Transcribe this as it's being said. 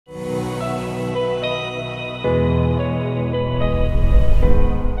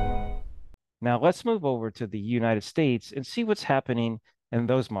Now let's move over to the United States and see what's happening in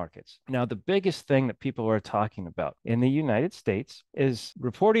those markets. Now, the biggest thing that people are talking about in the United States is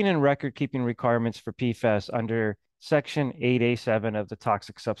reporting and record keeping requirements for PFAS under Section 8A7 of the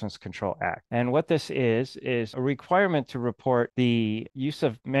Toxic Substance Control Act. And what this is a requirement to report the use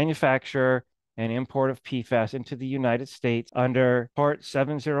of manufacture and import of PFAS into the United States under Part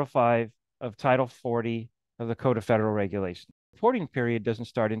 705 of Title 40 of the Code of Federal Regulations. The reporting period doesn't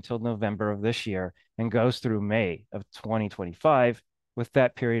start until November of this year and goes through May of 2025, with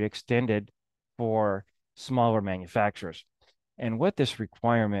that period extended for smaller manufacturers. And what this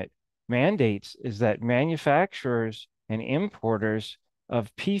requirement mandates is that manufacturers and importers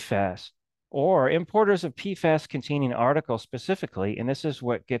of PFAS or importers of PFAS containing articles specifically, and this is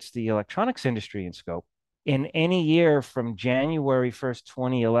what gets the electronics industry in scope, in any year from January 1st,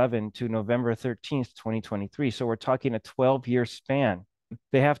 2011 to November 13th, 2023. So we're talking a 12-year span.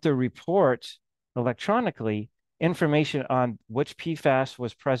 They have to report electronically information on which PFAS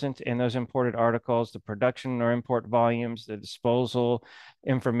was present in those imported articles, the production or import volumes, the disposal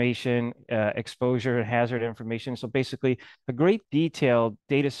information, exposure and hazard information. So basically, a great detailed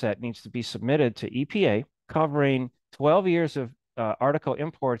data set needs to be submitted to EPA covering 12 years of article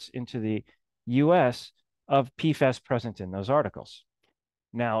imports into the US of PFAS present in those articles.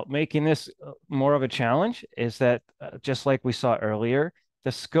 Now, making this more of a challenge is that, just like we saw earlier,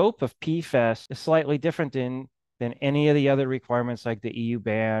 the scope of PFAS is slightly different than any of the other requirements like the EU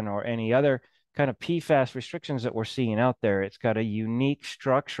ban or any other kind of PFAS restrictions that we're seeing out there. It's got a unique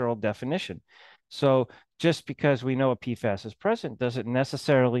structural definition. So just because we know a PFAS is present doesn't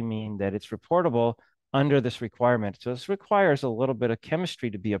necessarily mean that it's reportable under this requirement. So this requires a little bit of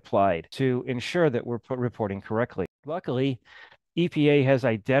chemistry to be applied to ensure that we're reporting correctly. Luckily, EPA has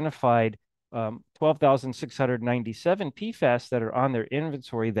identified 12,697 PFAS that are on their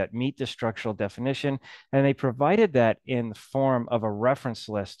inventory that meet the structural definition, and they provided that in the form of a reference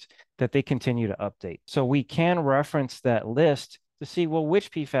list that they continue to update. So we can reference that list to see, well,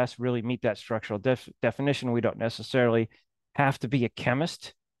 which PFAS really meet that structural definition. We don't necessarily have to be a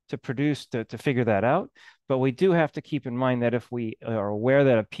chemist to figure that out, but we do have to keep in mind that if we are aware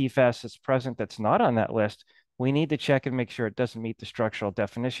that a PFAS is present that's not on that list, we need to check and make sure it doesn't meet the structural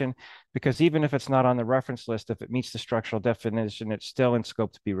definition, because even if it's not on the reference list, if it meets the structural definition, it's still in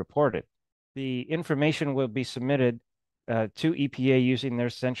scope to be reported. The information will be submitted to EPA using their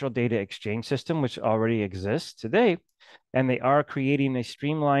central data exchange system, which already exists today, and they are creating a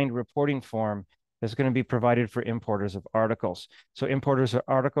streamlined reporting form that's going to be provided for importers of articles. So importers of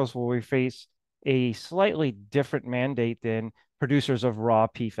articles will face a slightly different mandate than producers of raw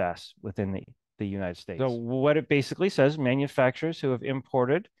PFAS within the United States. So what it basically says, manufacturers who have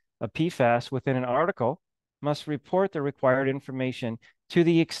imported a PFAS within an article must report the required information to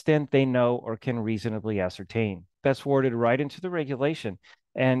the extent they know or can reasonably ascertain. That's worded right into the regulation.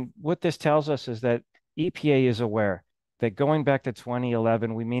 And what this tells us is that EPA is aware that going back to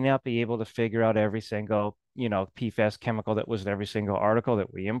 2011, we may not be able to figure out every single, PFAS chemical that was in every single article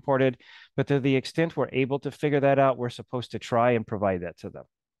that we imported, but to the extent we're able to figure that out, we're supposed to try and provide that to them.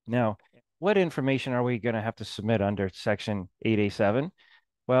 Now, what information are we going to have to submit under Section 8A7?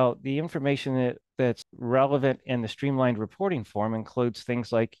 Well, the information that's relevant in the streamlined reporting form includes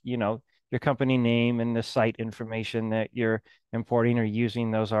things like, your company name and the site information that you're importing or using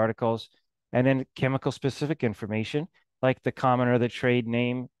those articles, and then chemical specific information like the common or the trade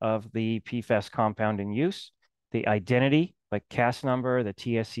name of the PFAS compound in use, the identity, like CAS number, the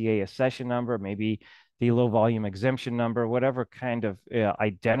TSCA accession number, maybe the low volume exemption number, whatever kind of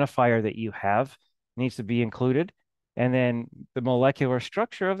identifier that you have needs to be included. And then the molecular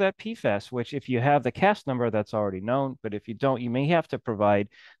structure of that PFAS, which if you have the CAS number, that's already known. But if you don't, you may have to provide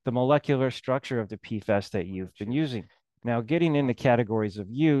the molecular structure of the PFAS that you've been using. Now, getting into categories of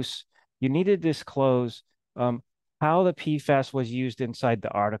use, you need to disclose how the PFAS was used inside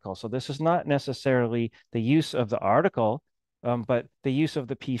the article. So this is not necessarily the use of the article, but the use of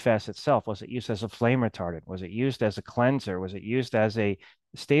the PFAS itself. Was it used as a flame retardant? Was it used as a cleanser? Was it used as a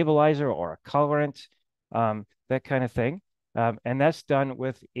stabilizer or a colorant? That kind of thing. And that's done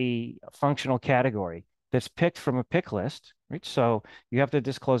with a functional category that's picked from a pick list, right? So you have to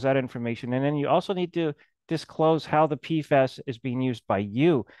disclose that information. And then you also need to disclose how the PFAS is being used by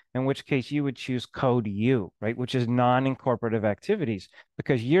you, in which case you would choose code U, right? Which is non-incorporative activities,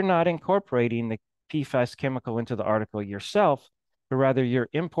 because you're not incorporating the PFAS chemical into the article yourself, but rather you're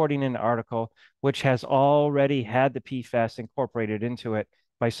importing an article which has already had the PFAS incorporated into it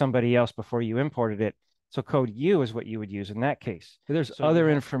by somebody else before you imported it. So code U is what you would use in that case. There's other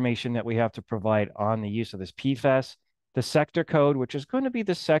information that we have to provide on the use of this PFAS. the sector code, which is going to be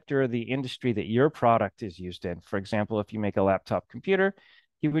the sector of the industry that your product is used in. For example, if you make a laptop computer,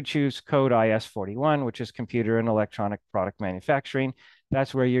 you would choose code IS41, which is computer and electronic product manufacturing.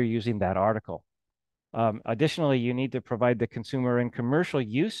 That's where you're using that article. Additionally, you need to provide the consumer and commercial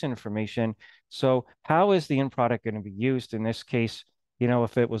use information. So how is the end product going to be used? In this case,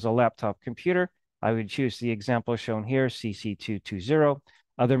 if it was a laptop computer, I would choose the example shown here, CC220,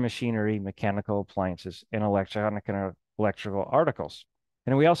 other machinery, mechanical appliances, and electronic and electrical articles.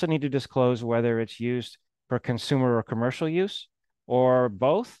 And we also need to disclose whether it's used for consumer or commercial use, or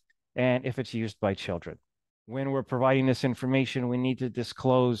both, and if it's used by children. When we're providing this information, we need to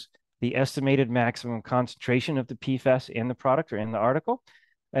disclose the estimated maximum concentration of the PFAS in the product or in the article,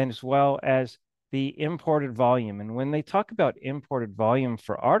 and as well as the imported volume. And when they talk about imported volume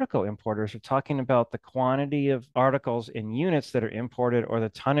for article importers, they're talking about the quantity of articles in units that are imported or the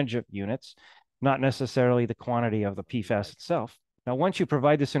tonnage of units, not necessarily the quantity of the PFAS itself. Now, once you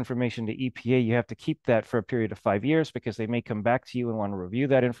provide this information to EPA, you have to keep that for a period of 5 years because they may come back to you and want to review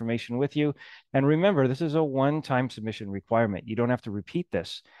that information with you. And remember, this is a one-time submission requirement. You don't have to repeat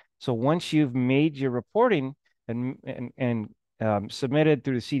this. So once you've made your reporting and submitted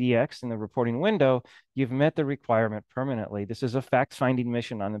through the CDX in the reporting window, you've met the requirement permanently. This is a fact-finding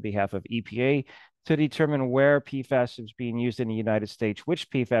mission on the behalf of EPA to determine where PFAS is being used in the United States, which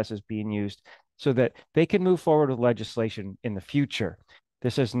PFAS is being used, so that they can move forward with legislation in the future.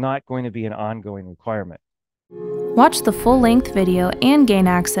 This is not going to be an ongoing requirement. Watch the full-length video and gain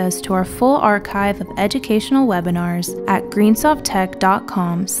access to our full archive of educational webinars at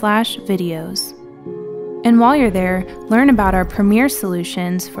greensoftech.com/videos. And while you're there, learn about our premier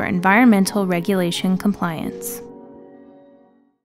solutions for environmental regulation compliance.